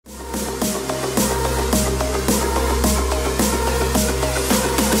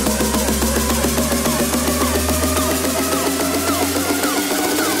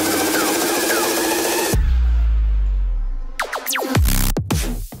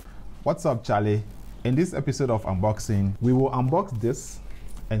What's up, Charlie? In this episode of unboxing, we will unbox this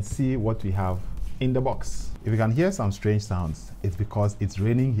and see what we have in the box. If you can hear some strange sounds, it's because it's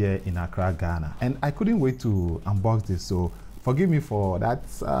raining here in Accra, Ghana. And I couldn't wait to unbox this, so forgive me for that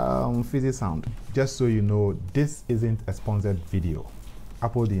fizzy sound. Just so you know, this isn't a sponsored video.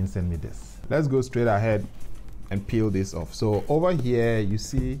 Apple didn't send me this. Let's go straight ahead and peel this off. So over here, you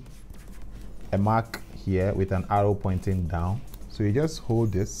see a mark here with an arrow pointing down. So you just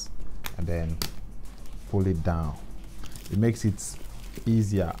hold this and then pull it down. It makes it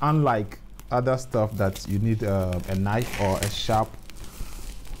easier. Unlike other stuff that you need a knife or a sharp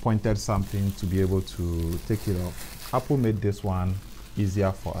pointed something to be able to take it off. Apple made this one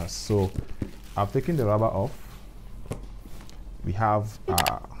easier for us. So I've taken the rubber off. We have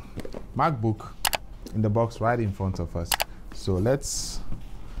a MacBook in the box right in front of us. So let's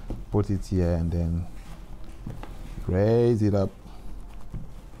put it here and then raise it up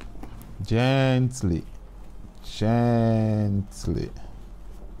gently,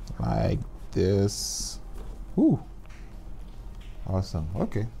 like this. Ooh, awesome.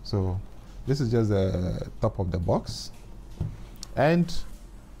 Okay, so this is just the top of the box, and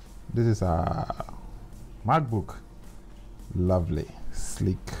this is a MacBook. Lovely,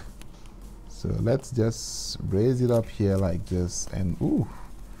 sleek. So let's just raise it up here like this, and ooh,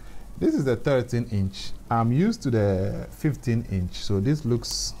 this is the 13-inch. I'm used to the 15-inch, so this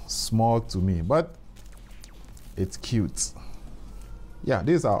looks small to me, but it's cute. Yeah,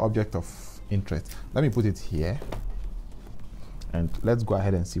 this is our object of interest. Let me put it here, and let's go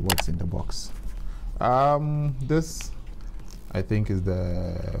ahead and see what's in the box. This, I think, is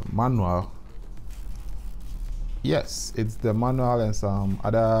the manual. Yes, it's the manual and some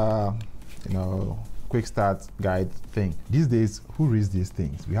other, quick start guide thing. These days, who reads these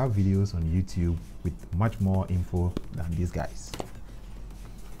things? We have videos on YouTube with much more info than these guys.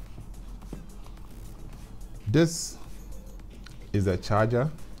 This is a charger.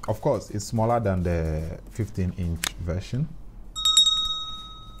 Of course, it's smaller than the 15-inch version.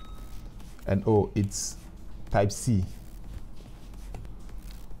 And oh, it's Type-C.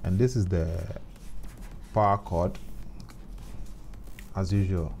 And this is the power cord, as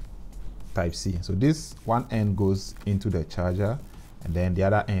usual, Type-C. So this one end goes into the charger, and then the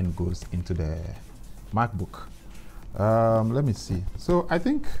other end goes into the MacBook. Let me see. So I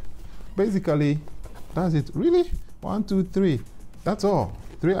think basically that's it. Really? 1, 2, 3. That's all.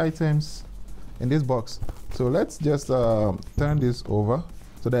 3 items in this box. So let's just turn this over.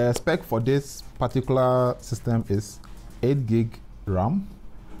 So the spec for this particular system is 8 gig RAM,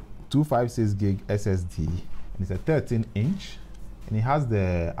 256 gig SSD, and it's a 13-inch, and it has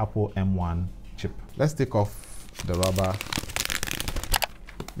the Apple M1 chip. Let's take off the rubber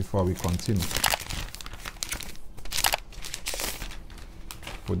before we continue.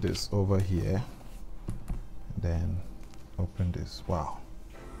 Put this over here, then open this. Wow,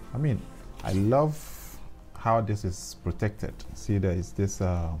 I mean, I love how this is protected. See, there is this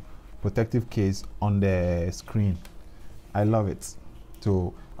protective case on the screen. I love it.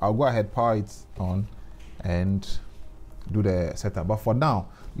 So I'll go ahead, power it on, and do the setup. But for now,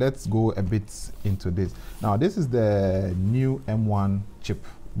 let's go a bit into this. Now, this is the new M1 chip.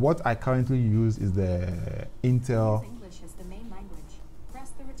 What I currently use is the Intel. English is the main language.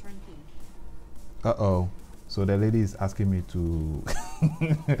 Press the return key. Uh-oh. So the lady is asking me to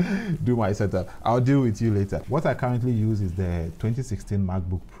do my setup. I'll deal with you later. What I currently use is the 2016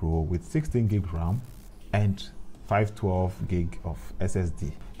 MacBook Pro with 16 gig RAM and 512 gig of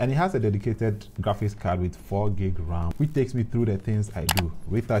SSD. And it has a dedicated graphics card with 4 gig RAM, which takes me through the things I do.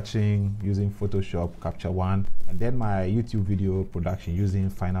 Retouching using Photoshop, CaptureOne, and then my YouTube video production using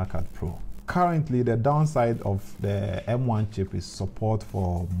Final Cut Pro. Currently, the downside of the M1 chip is support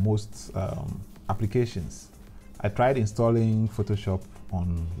for most applications. I tried installing Photoshop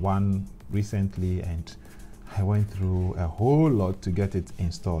on one recently, and I went through a whole lot to get it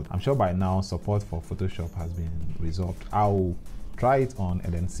installed. I'm sure by now support for Photoshop has been resolved. I'll try it on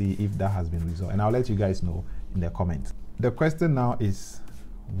and then see if that has been resolved, and I'll let you guys know in the comments. The question now is,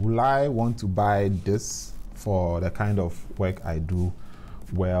 will I want to buy this for the kind of work I do?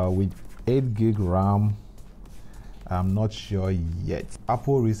 Well, with 8 gig RAM, I'm not sure yet.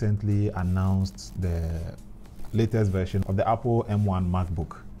 Apple recently announced the latest version of the Apple M1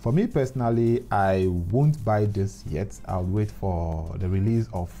 MacBook. For me personally, I won't buy this yet. I'll wait for the release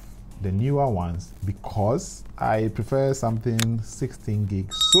of the newer ones because I prefer something 16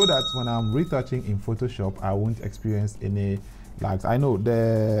 gigs so that when I'm retouching in Photoshop, I won't experience any lags. I know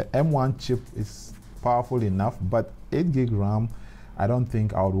the M1 chip is powerful enough, but 8 gig RAM, I don't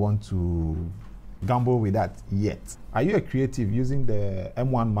think I would want to gamble with that yet. Are you a creative using the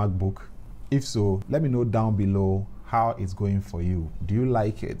M1 MacBook? If so, let me know down below how it's going for you. Do you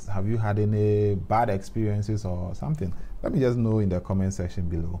like it? Have you had any bad experiences or something? Let me just know in the comment section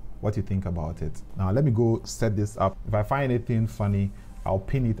below what you think about it. Now let me go set this up. If I find anything funny, I'll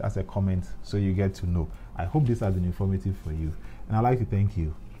pin it as a comment so you get to know. I hope this has been informative for you, and I'd like to thank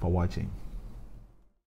you for watching.